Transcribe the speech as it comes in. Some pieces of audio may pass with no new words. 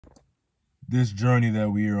This journey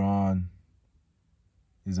that we are on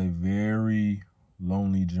is a very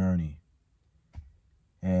lonely journey.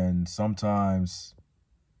 And sometimes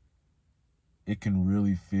it can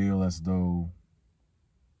really feel as though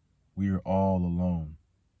we are all alone.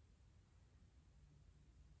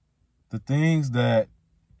 The things that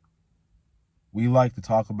we like to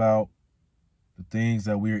talk about, the things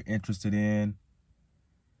that we're interested in,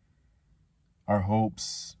 our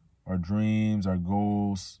hopes, our dreams, our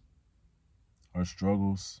goals, our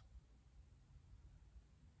struggles,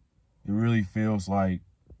 it really feels like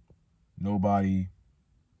no one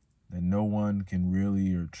can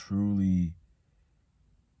really or truly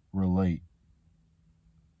relate.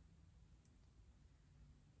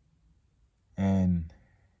 And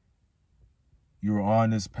you're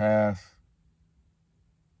on this path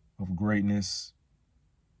of greatness.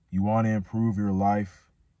 You want to improve your life.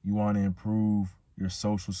 You want to improve your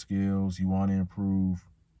social skills. You want to improve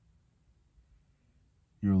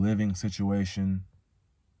your living situation.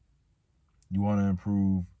 You want to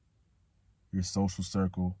improve your social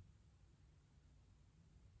circle.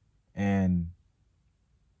 And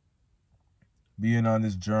being on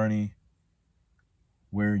this journey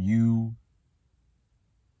where you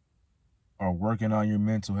are working on your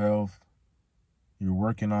mental health, you're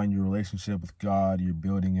working on your relationship with God, you're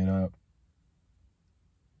building it up,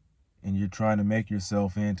 and you're trying to make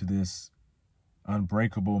yourself into this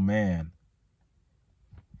unbreakable man,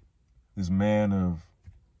 this man of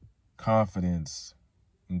confidence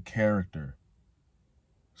and character,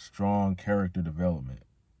 strong character development.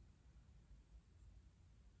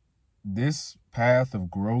 This path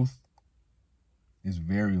of growth is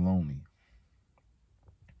very lonely.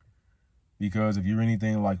 Because if you're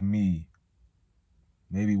anything like me,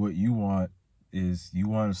 maybe what you want is you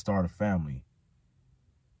want to start a family.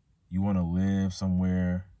 You want to live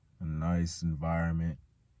somewhere in a nice environment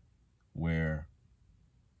where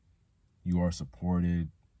you are supported,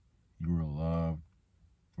 you are loved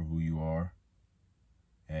for who you are,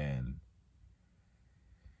 and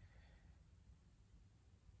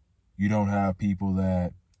you don't have people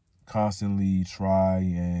that constantly try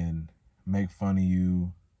and make fun of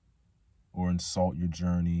you or insult your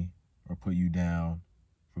journey or put you down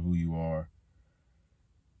for who you are,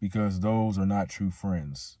 because those are not true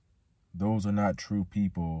friends. Those are not true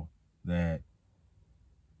people that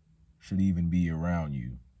should even be around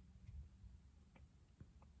you.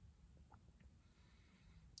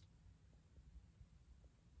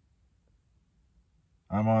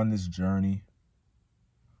 I'm on this journey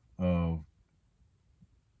of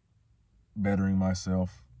bettering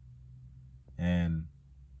myself, and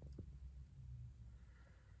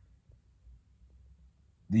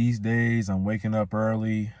these days I'm waking up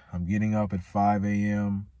early. I'm getting up at 5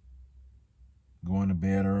 a.m., going to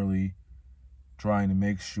bed early, trying to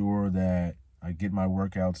make sure that I get my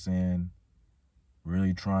workouts in,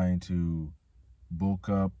 really trying to bulk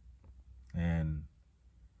up and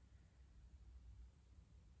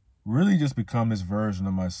really just become this version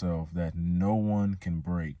of myself that no one can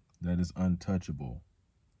break, that is untouchable.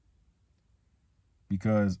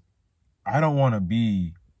 Because I don't want to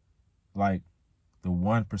be like the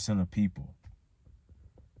 1% of people.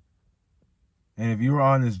 And if you're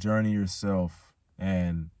on this journey yourself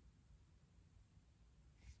and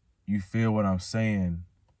you feel what I'm saying,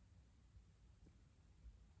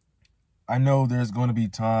 I know there's going to be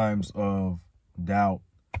times of doubt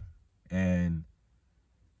and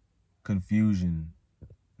confusion.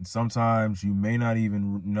 And sometimes you may not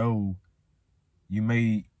even know, you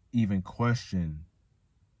may even question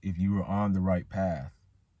if you were on the right path.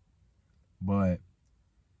 But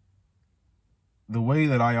the way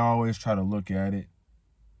that I always try to look at it,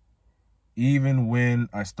 even when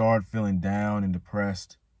I start feeling down and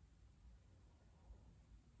depressed,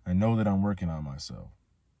 I know that I'm working on myself.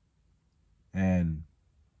 And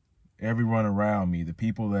everyone around me, the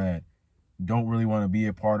people that don't really want to be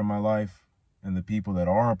a part of my life, and the people that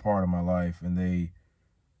are a part of my life and they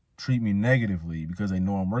treat me negatively because they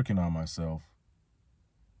know I'm working on myself,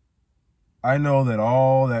 I know that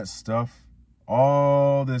all this stuff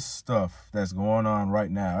that's going on right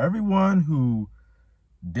now, everyone who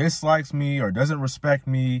dislikes me or doesn't respect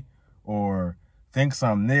me or thinks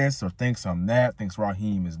I'm this or thinks I'm that, thinks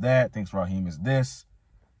Raheem is that, thinks Raheem is this,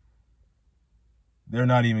 they're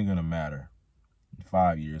not even going to matter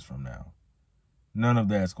 5 years from now. None of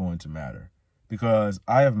that's going to matter, because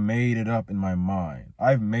I have made it up in my mind.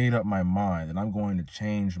 I've made up my mind that I'm going to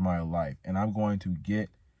change my life and I'm going to get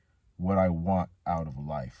what I want out of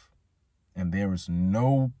life. And there is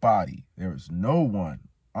no one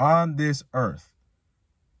on this earth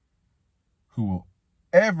who will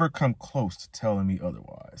ever come close to telling me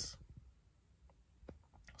otherwise.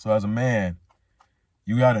 So as a man,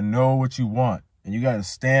 you got to know what you want and you got to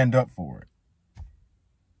stand up for it.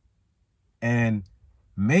 And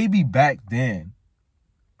maybe back then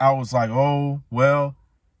I was like, oh, well,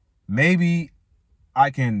 maybe I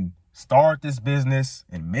can start this business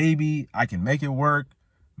and maybe I can make it work.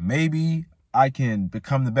 Maybe I can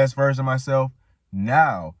become the best version of myself.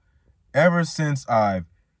 Now, ever since I've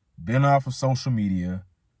been off of social media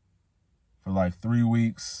for like 3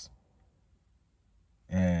 weeks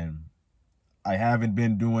and I haven't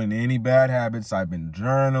been doing any bad habits, I've been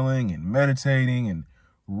journaling and meditating and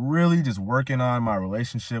really just working on my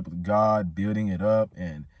relationship with God, building it up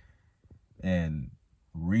and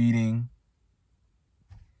reading.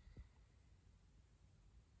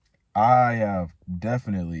 I have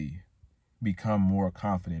definitely become more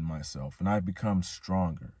confident in myself and I've become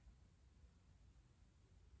stronger.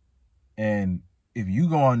 And if you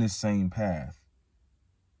go on this same path,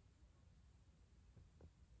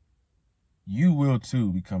 you will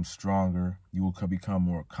too become stronger. You will become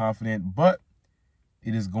more confident, but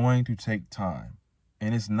it is going to take time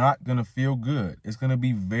and it's not going to feel good. It's going to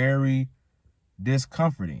be very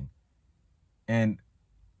discomforting. And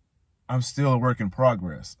I'm still a work in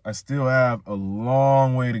progress. I still have a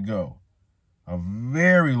long way to go. A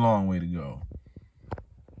very long way to go.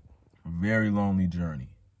 A very lonely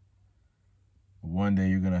journey. One day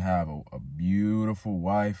you're going to have a beautiful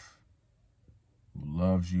wife who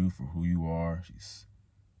loves you for who you are. She's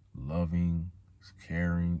loving, she's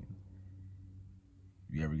caring.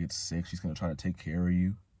 If you ever get sick, she's going to try to take care of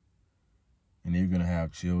you. And then you're going to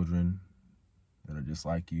have children that are just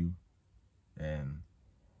like you. And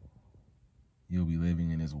you'll be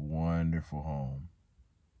living in this wonderful home.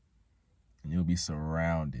 And you'll be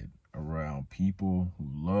surrounded around people who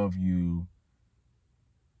love you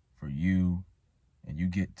for you. And you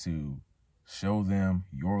get to show them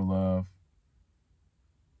your love.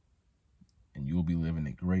 And you'll be living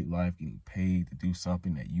a great life, getting paid to do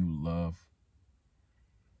something that you love.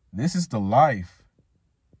 This is the life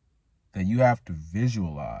that you have to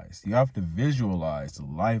visualize. You have to visualize the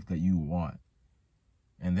life that you want.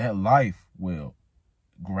 And that life will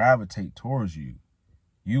gravitate towards you.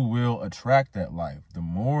 You will attract that life. The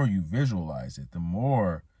more you visualize it, the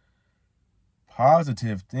more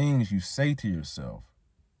positive things you say to yourself,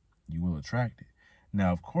 you will attract it.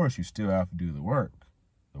 Now, of course, you still have to do the work.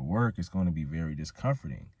 The work is going to be very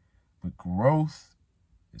discomforting, but growth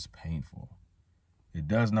is painful. It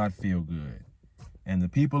does not feel good. And the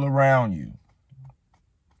people around you,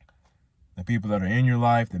 the people that are in your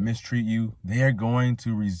life that mistreat you, they are going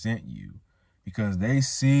to resent you because they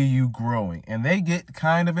see you growing and they get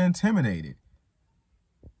kind of intimidated.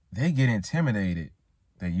 They get intimidated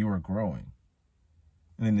that you are growing.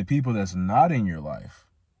 And then the people that's not in your life,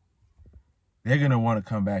 they're going to want to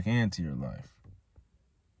come back into your life.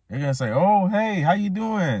 They're going to say, oh, hey, how you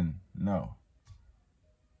doing? No.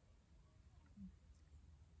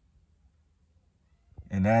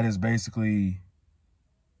 And that is basically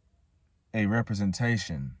a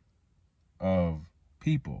representation of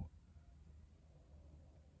people.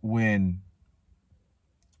 When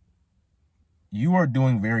you are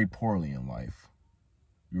doing very poorly in life,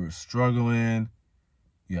 you're struggling,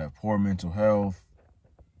 you have poor mental health,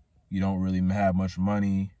 you don't really have much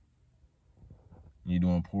money, you're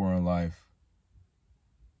doing poor in life,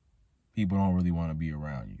 people don't really want to be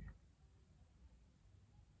around you.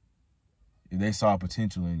 If they saw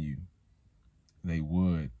potential in you, they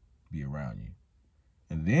would be around you.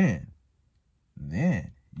 And then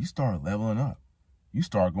you start leveling up. You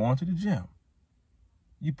start going to the gym.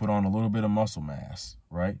 You put on a little bit of muscle mass,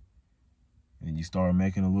 right? And you start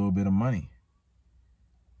making a little bit of money.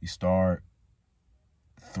 You start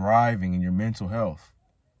thriving in your mental health.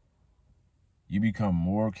 You become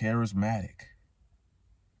more charismatic.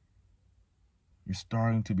 You're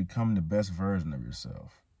starting to become the best version of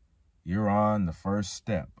yourself. You're on the first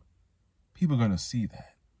step. People are going to see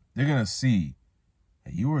that. They're going to see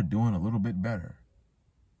that you are doing a little bit better.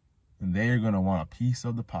 And they're going to want a piece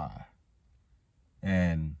of the pie.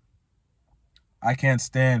 And I can't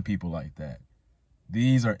stand people like that.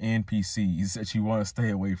 These are NPCs that you want to stay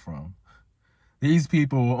away from. These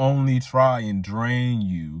people will only try and drain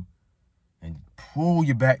you and pull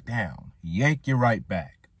you back down, yank you right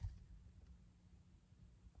back.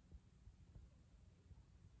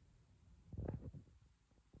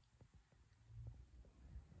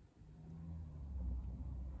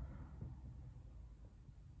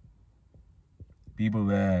 People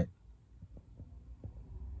that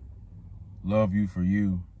love you for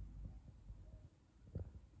you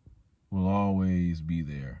will always be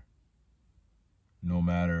there, no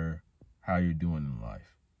matter how you're doing in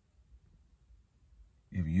life.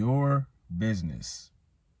 If your business,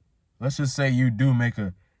 let's just say you do make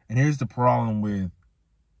and here's the problem with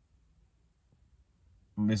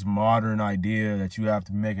this modern idea that you have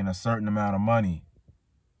to be making a certain amount of money.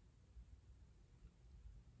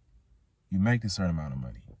 You make a certain amount of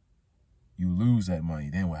money. You lose that money,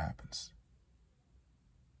 then what happens?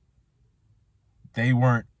 They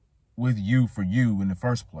weren't with you for you in the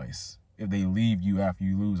first place. If they leave you after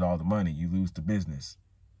you lose all the money, you lose the business.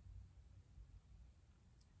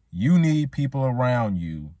 You need people around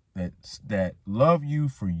you that love you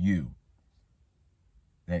for you,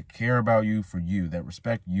 that care about you for you, that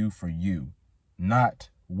respect you for you, not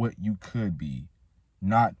what you could be,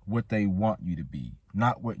 not what they want you to be,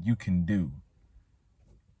 not what you can do.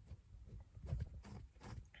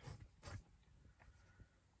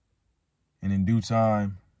 And in due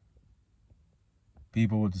time,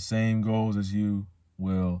 people with the same goals as you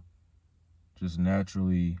will just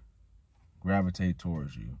naturally gravitate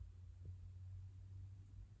towards you.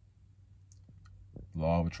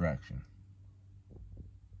 Law of attraction.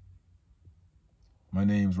 My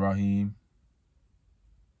name's Raheem.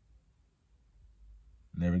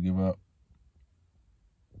 Never give up.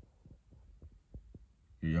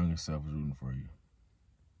 Your younger self is rooting for you.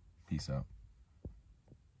 Peace out.